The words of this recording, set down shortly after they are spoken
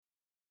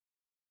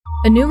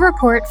A new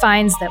report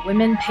finds that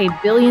women pay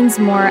billions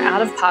more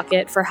out of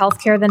pocket for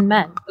healthcare than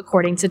men,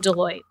 according to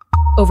Deloitte.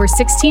 Over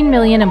 16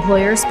 million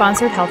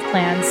employer-sponsored health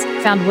plans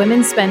found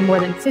women spend more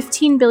than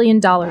 $15 billion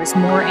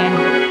more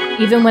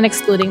annually, even when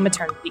excluding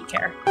maternity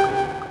care.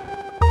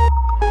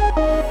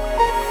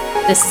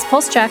 This is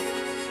Pulse Check.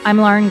 I'm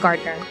Lauren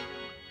Gardner.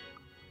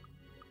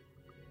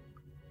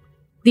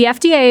 The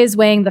FDA is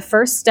weighing the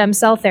first stem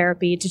cell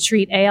therapy to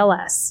treat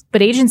ALS,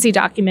 but agency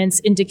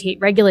documents indicate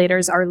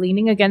regulators are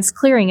leaning against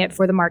clearing it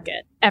for the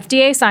market.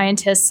 FDA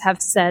scientists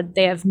have said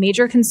they have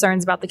major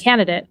concerns about the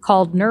candidate,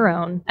 called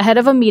Neurone, ahead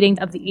of a meeting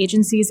of the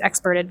agency's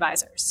expert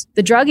advisors.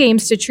 The drug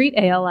aims to treat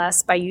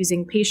ALS by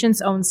using patients'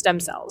 own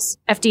stem cells.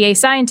 FDA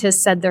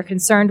scientists said they're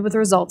concerned with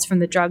results from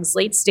the drug's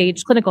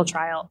late-stage clinical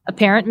trial,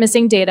 apparent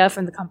missing data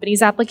from the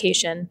company's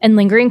application, and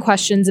lingering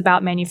questions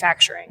about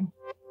manufacturing.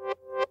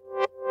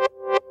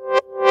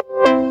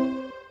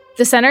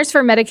 The Centers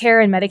for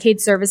Medicare and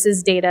Medicaid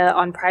Services data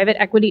on private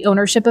equity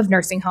ownership of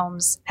nursing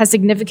homes has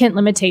significant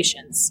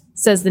limitations,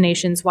 says the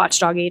nation's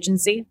watchdog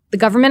agency. The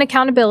Government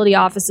Accountability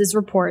Office's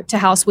report to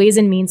House Ways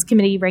and Means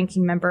Committee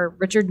ranking member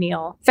Richard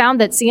Neal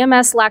found that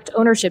CMS lacked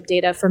ownership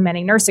data for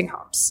many nursing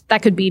homes.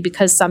 That could be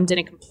because some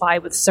didn't comply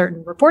with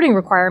certain reporting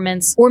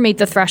requirements or meet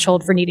the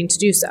threshold for needing to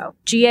do so.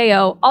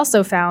 GAO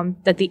also found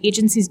that the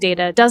agency's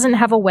data doesn't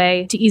have a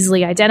way to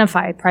easily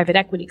identify private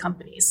equity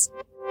companies.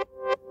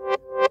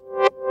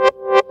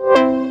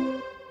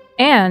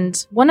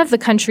 And one of the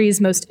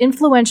country's most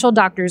influential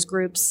doctors'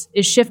 groups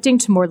is shifting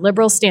to more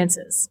liberal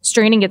stances,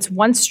 straining its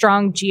once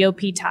strong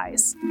GOP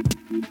ties.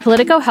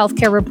 Politico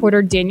healthcare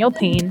reporter Daniel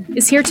Payne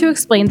is here to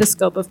explain the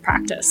scope of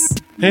practice.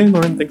 Hey,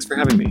 Lauren, thanks for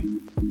having me.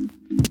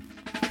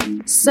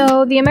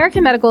 So, the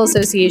American Medical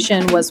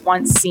Association was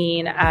once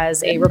seen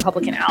as a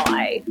Republican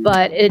ally,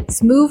 but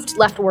it's moved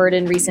leftward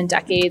in recent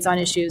decades on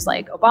issues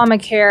like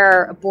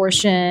Obamacare,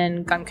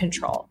 abortion, gun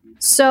control.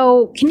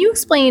 So, can you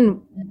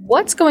explain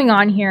what's going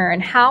on here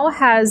and how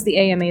has the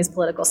AMA's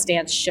political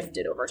stance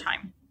shifted over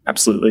time?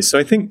 Absolutely. So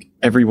I think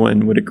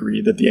everyone would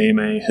agree that the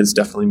AMA has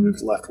definitely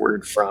moved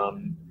leftward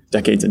from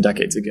decades and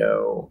decades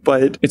ago.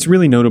 But it's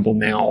really notable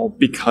now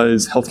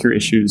because healthcare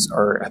issues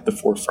are at the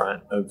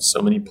forefront of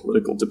so many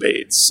political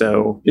debates.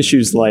 So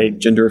issues like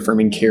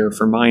gender-affirming care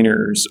for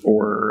minors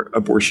or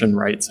abortion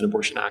rights and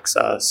abortion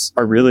access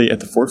are really at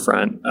the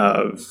forefront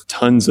of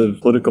tons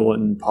of political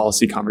and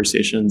policy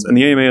conversations. And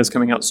the AMA is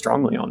coming out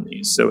strongly on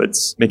these. So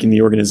it's making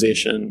the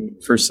organization,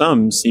 for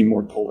some, seem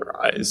more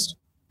polarized.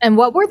 And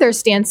what were their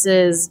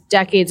stances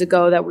decades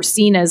ago that were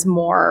seen as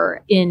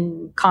more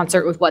in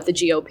concert with what the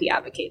GOP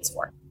advocates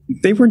for?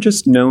 They were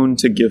just known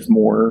to give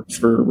more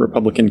for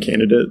Republican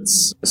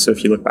candidates. So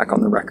if you look back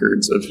on the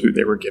records of who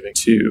they were giving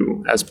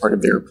to as part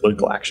of their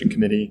political action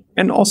committee,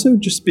 and also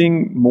just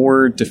being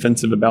more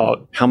defensive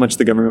about how much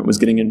the government was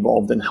getting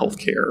involved in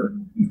healthcare.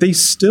 They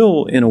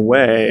still, in a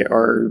way,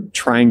 are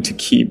trying to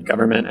keep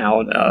government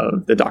out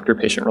of the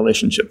doctor-patient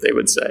relationship, they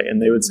would say.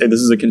 And they would say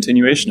this is a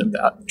continuation of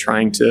that,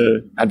 trying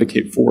to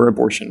advocate for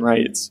abortion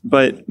rights.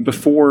 But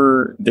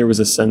before, there was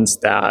a sense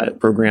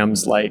that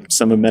programs like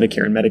some of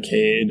Medicare and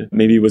Medicaid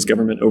maybe was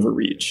government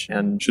overreach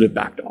and should have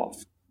backed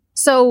off.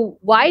 So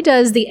why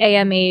does the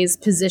AMA's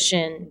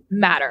position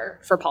matter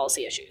for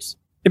policy issues?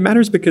 It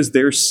matters because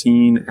they're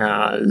seen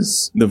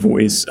as the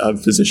voice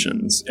of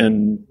physicians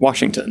in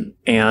Washington,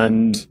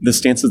 and the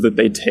stances that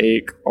they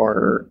take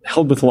are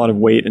held with a lot of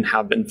weight and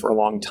have been for a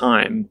long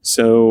time.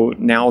 So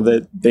now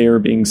that they are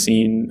being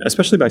seen,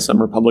 especially by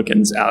some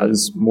Republicans,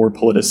 as more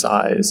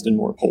politicized and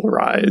more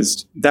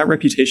polarized, that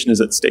reputation is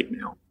at stake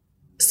now.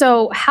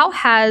 So how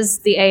has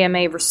the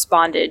AMA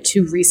responded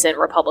to recent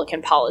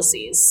Republican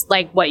policies,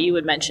 like what you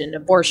had mentioned,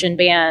 abortion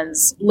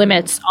bans,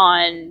 limits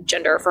on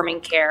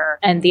gender-affirming care,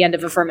 and the end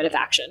of affirmative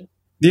action?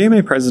 The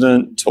AMA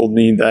president told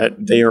me that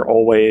they are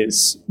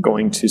always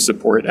going to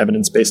support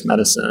evidence-based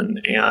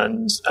medicine.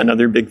 And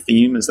another big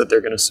theme is that they're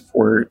going to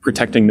support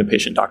protecting the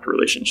patient-doctor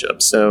relationship.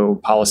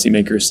 So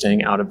policymakers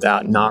staying out of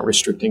that, not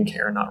restricting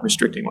care, not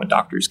restricting what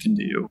doctors can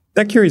do.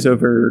 That carries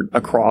over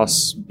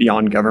across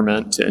beyond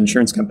government to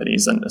insurance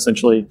companies and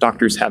essentially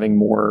doctors having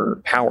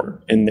more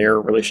power in their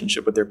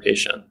relationship with their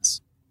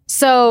patients.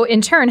 So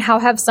in turn, how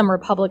have some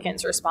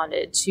Republicans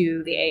responded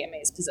to the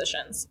AMA's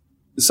positions?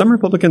 Some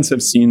Republicans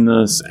have seen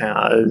this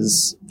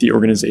as the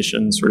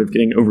organization sort of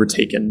getting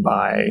overtaken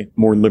by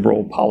more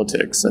liberal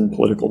politics and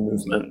political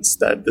movements,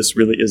 that this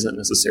really isn't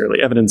necessarily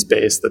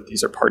evidence-based, that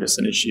these are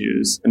partisan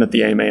issues, and that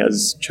the AMA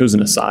has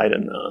chosen a side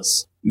in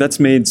this.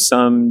 That's made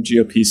some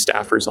GOP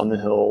staffers on the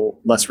Hill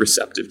less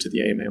receptive to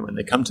the AMA when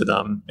they come to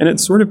them. And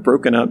it's sort of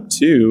broken up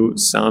to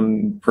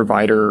some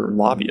provider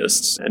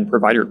lobbyists and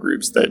provider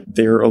groups that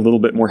they're a little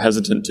bit more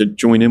hesitant to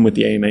join in with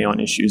the AMA on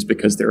issues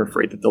because they're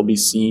afraid that they'll be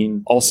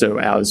seen also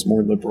as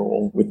more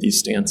liberal with these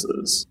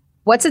stances.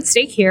 What's at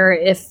stake here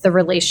if the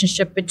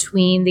relationship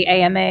between the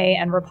AMA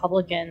and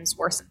Republicans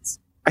worsens?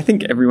 I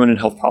think everyone in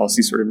health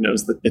policy sort of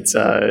knows that it's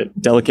a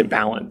delicate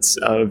balance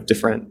of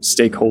different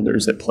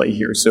stakeholders at play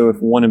here. So if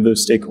one of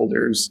those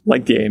stakeholders,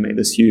 like the AMA,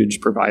 this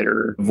huge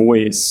provider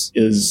voice,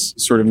 is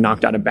sort of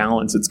knocked out of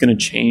balance, it's going to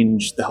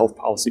change the health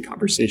policy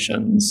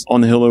conversations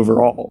on the Hill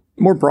overall.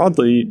 More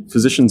broadly,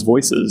 physicians'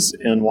 voices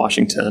in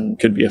Washington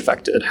could be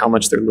affected, how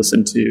much they're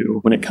listened to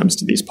when it comes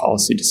to these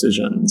policy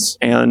decisions.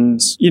 And,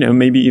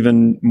 maybe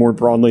even more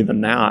broadly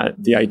than that,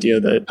 the idea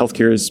that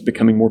healthcare is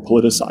becoming more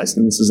politicized.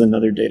 And this is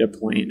another data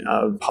point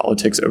of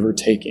politics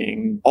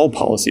overtaking all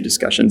policy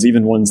discussions,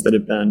 even ones that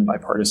have been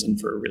bipartisan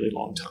for a really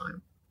long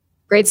time.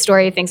 Great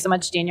story. Thanks so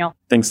much, Daniel.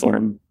 Thanks,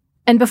 Lauren.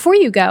 And before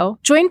you go,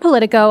 join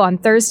Politico on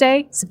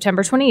Thursday,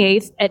 September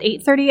 28th at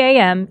 8:30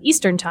 a.m.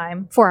 Eastern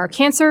Time for our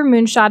Cancer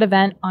Moonshot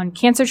event on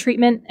cancer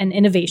treatment and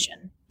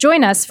innovation.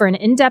 Join us for an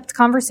in-depth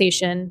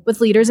conversation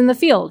with leaders in the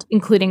field,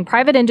 including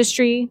private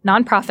industry,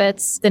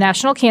 nonprofits, the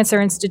National Cancer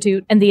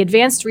Institute, and the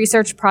Advanced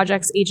Research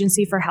Projects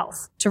Agency for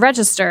Health. To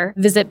register,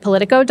 visit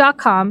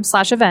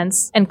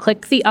politico.com/events and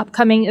click the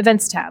upcoming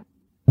events tab.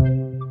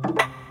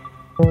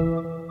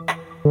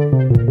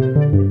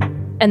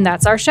 And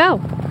that's our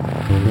show.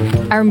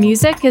 Our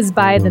music is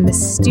by the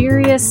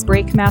mysterious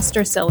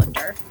Breakmaster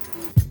Cylinder.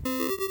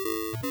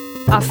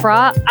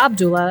 Afra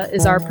Abdullah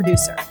is our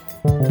producer.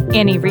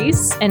 Annie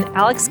Reese and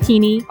Alex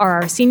Keeney are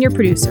our senior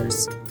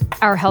producers.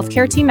 Our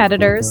healthcare team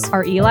editors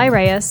are Eli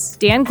Reyes,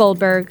 Dan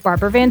Goldberg,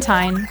 Barbara Van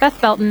Tyne, Beth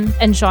Belton,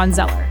 and Sean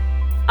Zeller.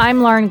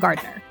 I'm Lauren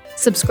Gardner.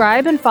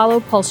 Subscribe and follow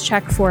Pulse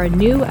Check for a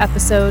new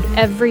episode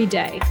every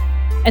day.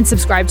 And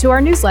subscribe to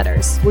our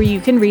newsletters where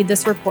you can read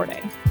this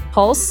reporting.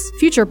 Pulse,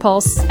 Future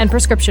Pulse, and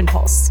Prescription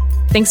Pulse.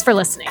 Thanks for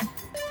listening.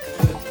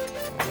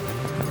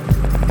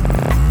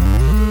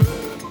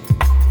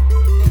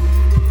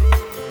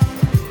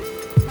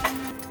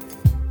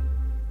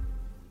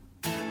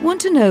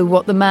 Want to know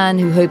what the man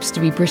who hopes to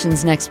be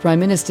Britain's next Prime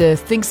Minister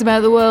thinks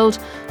about the world?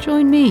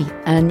 Join me,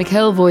 Anne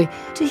McElvoy,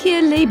 to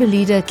hear Labour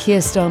leader Keir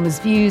Starmer's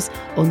views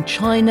on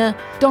China,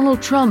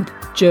 Donald Trump,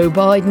 Joe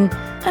Biden,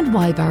 and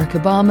why Barack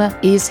Obama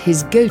is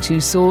his go-to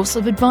source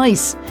of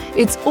advice.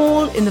 It's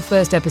all in the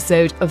first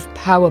episode of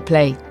Power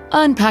Play.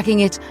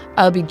 Unpacking it,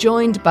 I'll be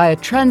joined by a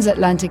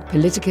transatlantic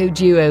Politico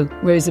duo,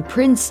 Rosa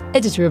Prince,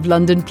 editor of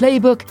London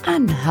Playbook,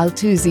 and Hal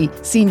Toosey,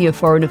 senior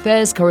foreign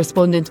affairs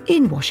correspondent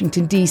in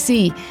Washington,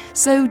 D.C.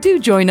 So do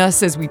join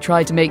us as we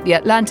try to make the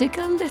Atlantic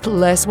a little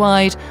less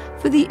wide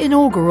for the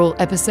inaugural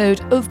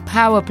episode of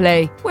Power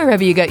Play,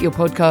 wherever you get your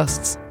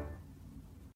podcasts.